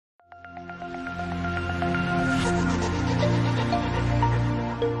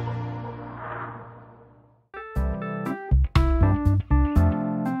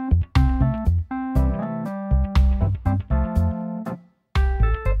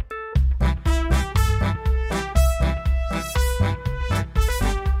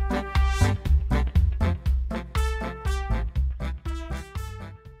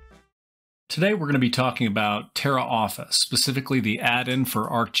Today we're going to be talking about Terra Office, specifically the add-in for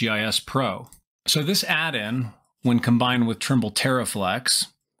ArcGIS Pro. So this add-in, when combined with Trimble TerraFlex,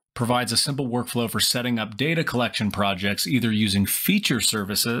 provides a simple workflow for setting up data collection projects either using feature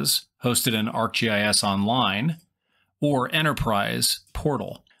services hosted in ArcGIS Online or Enterprise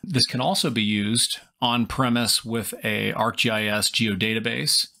Portal. This can also be used on-premise with a ArcGIS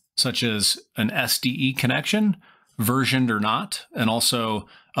geodatabase, such as an SDE connection, versioned or not, and also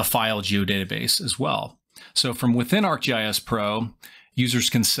a file geodatabase as well. So from within ArcGIS Pro, users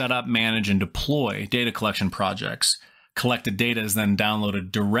can set up, manage, and deploy data collection projects. Collected data is then downloaded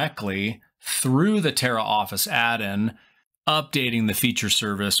directly through the Terra Office add-in, updating the feature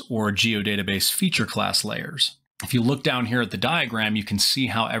service or geodatabase feature class layers. If you look down here at the diagram, you can see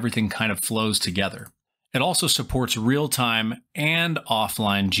how everything kind of flows together. It also supports real-time and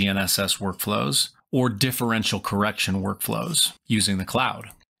offline GNSS workflows or differential correction workflows using the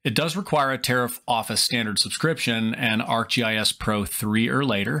cloud. It does require a Terra Office standard subscription and ArcGIS Pro 3 or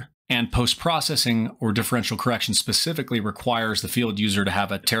later, and post-processing or differential correction specifically requires the field user to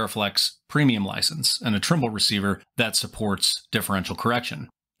have a TerraFlex premium license and a Trimble receiver that supports differential correction.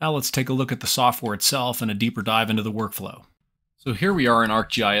 Now let's take a look at the software itself and a deeper dive into the workflow. So here we are in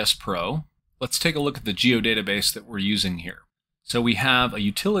ArcGIS Pro. Let's take a look at the geodatabase that we're using here. So we have a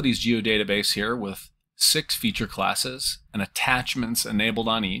utilities geodatabase here with 6 feature classes and attachments enabled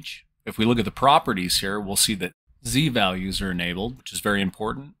on each. If we look at the properties here, we'll see that Z values are enabled, which is very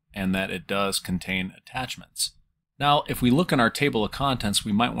important, and that it does contain attachments. Now, if we look in our table of contents,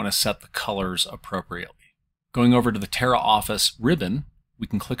 we might want to set the colors appropriately. Going over to the Terra Office ribbon, we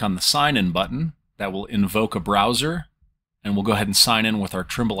can click on the Sign In button. That will invoke a browser, and we'll go ahead and sign in with our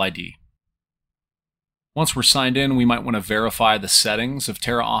Trimble ID. Once we're signed in, we might want to verify the settings of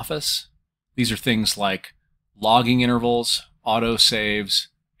Terra Office. These are things like logging intervals, auto saves,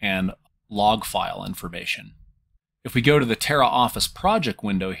 and log file information. If we go to the Terra Office project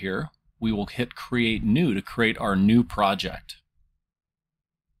window here, we will hit Create New to create our new project.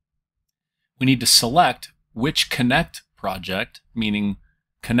 We need to select which Connect project, meaning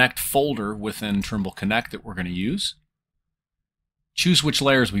Connect folder within Trimble Connect that we're going to use. Choose which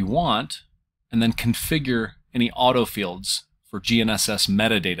layers we want, and then configure any autofields for GNSS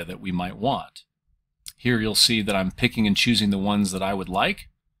metadata that we might want. Here you'll see that I'm picking and choosing the ones that I would like.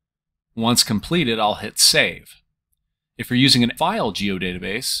 Once completed, I'll hit Save. If you're using a file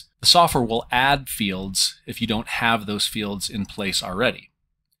geodatabase, the software will add fields if you don't have those fields in place already.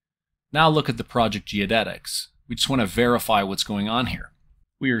 Now look at the project geodetics. We just want to verify what's going on here.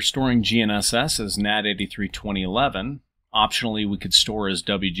 We are storing GNSS as NAD83 2011. Optionally, we could store as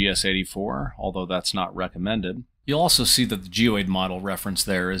WGS84, although that's not recommended. You'll also see that the geoid model reference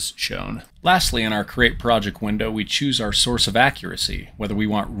there is shown. Lastly, in our Create Project window, we choose our source of accuracy, whether we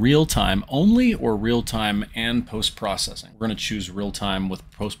want real-time only or real-time and post-processing. We're going to choose real-time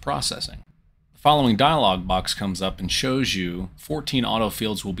with post-processing. The following dialog box comes up and shows you 14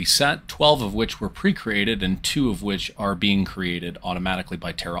 autofields will be set, 12 of which were pre-created and 2 of which are being created automatically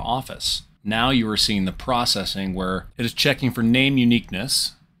by Terra Office. Now you are seeing the processing where it is checking for name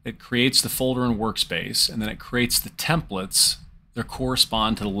uniqueness, it creates the folder and workspace, and then it creates the templates that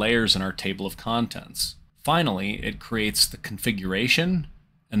correspond to the layers in our table of contents. Finally, it creates the configuration,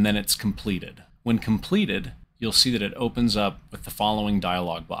 and then it's completed. When completed, you'll see that it opens up with the following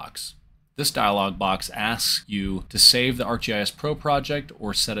dialog box. This dialog box asks you to save the ArcGIS Pro project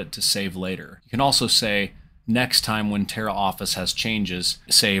or set it to save later. You can also say, next time when Terra Office has changes,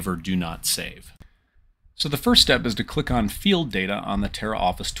 save or do not save. So the first step is to click on Field Data on the Terra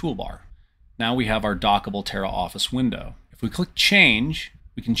Office toolbar. Now we have our dockable Terra Office window. If we click Change,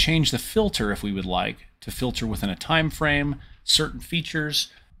 we can change the filter if we would like to filter within a time frame, certain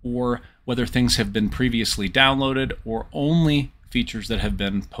features, or whether things have been previously downloaded or only features that have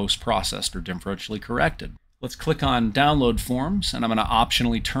been post-processed or differentially corrected. Let's click on Download Forms, and I'm going to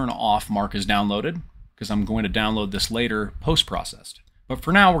optionally turn off Mark as Downloaded, because I'm going to download this later post-processed. But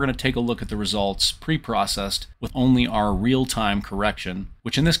for now, we're going to take a look at the results pre-processed with only our real-time correction,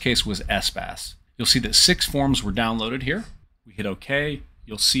 which in this case was SBAS. You'll see that 6 forms were downloaded here. We hit OK.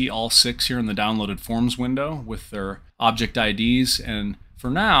 You'll see all 6 here in the downloaded forms window with their object IDs. And for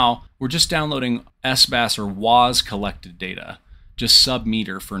now, we're just downloading SBAS or WAS collected data, just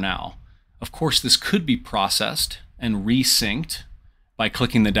sub-meter for now. Of course, this could be processed and resynced by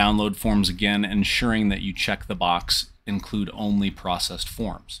clicking the download forms again, ensuring that you check the box include only processed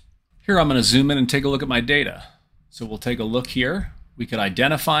forms. Here I'm going to zoom in and take a look at my data. So we'll take a look here. We could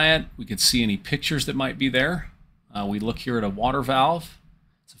identify it. We could see any pictures that might be there. We look here at a water valve.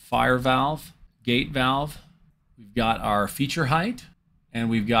 It's a fire valve, gate valve. We've got our feature height, and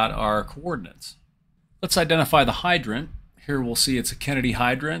we've got our coordinates. Let's identify the hydrant. Here we'll see it's a Kennedy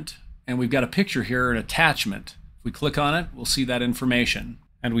hydrant, and we've got a picture here, an attachment. If we click on it, we'll see that information,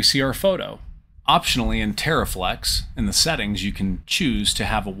 and we see our photo. Optionally in TerraFlex, in the settings, you can choose to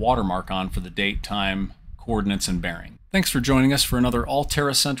have a watermark on for the date, time, coordinates, and bearing. Thanks for joining us for another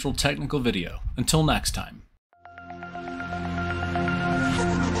AllTerra Central technical video. Until next time.